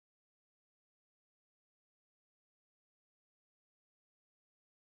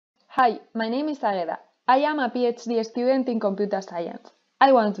Hi, my name is Águeda. I am a PhD student in computer science.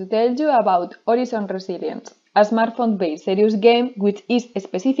 I want to tell you about Horizon Resilience, a smartphone-based serious game which is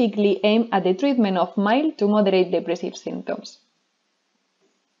specifically aimed at the treatment of mild to moderate depressive symptoms.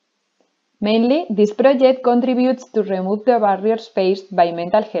 Mainly, this project contributes to remove the barriers faced by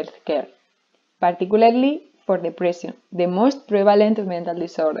mental health care, particularly for depression, the most prevalent mental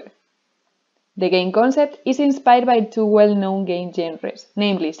disorder. The game concept is inspired by two well-known game genres,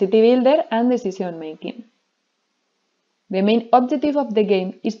 namely city builder and decision making. The main objective of the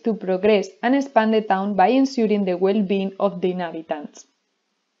game is to progress and expand the town by ensuring the well-being of the inhabitants.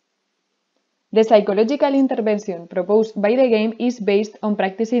 The psychological intervention proposed by the game is based on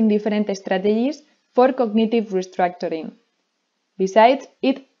practicing different strategies for cognitive restructuring. Besides,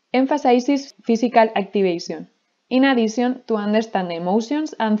 it emphasizes physical activation, in addition to understanding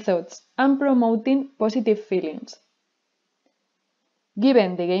emotions and thoughts and promoting positive feelings.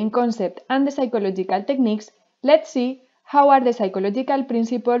 Given the game concept and the psychological techniques, let's see how are the psychological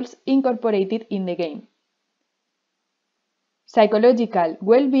principles incorporated in the game. Psychological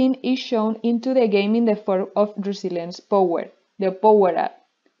well-being is shown into the game in the form of resilience power, the Power R,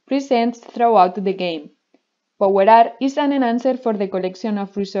 present throughout the game. Power R is an enhancer for the collection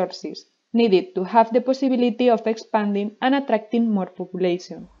of resources, needed to have the possibility of expanding and attracting more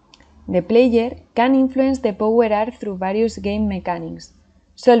population. The player can influence the Power R through various game mechanics,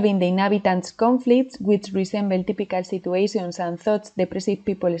 solving the inhabitants' conflicts which resemble typical situations and thoughts depressive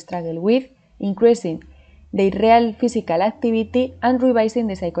people struggle with, increasing their real physical activity and revising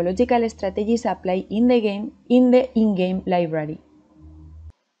the psychological strategies applied in the game in the in-game library.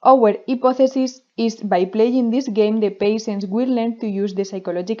 Our hypothesis is by playing this game the patients will learn to use the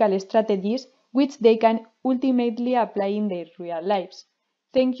psychological strategies which they can ultimately apply in their real lives.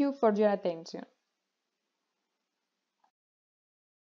 Thank you for your attention.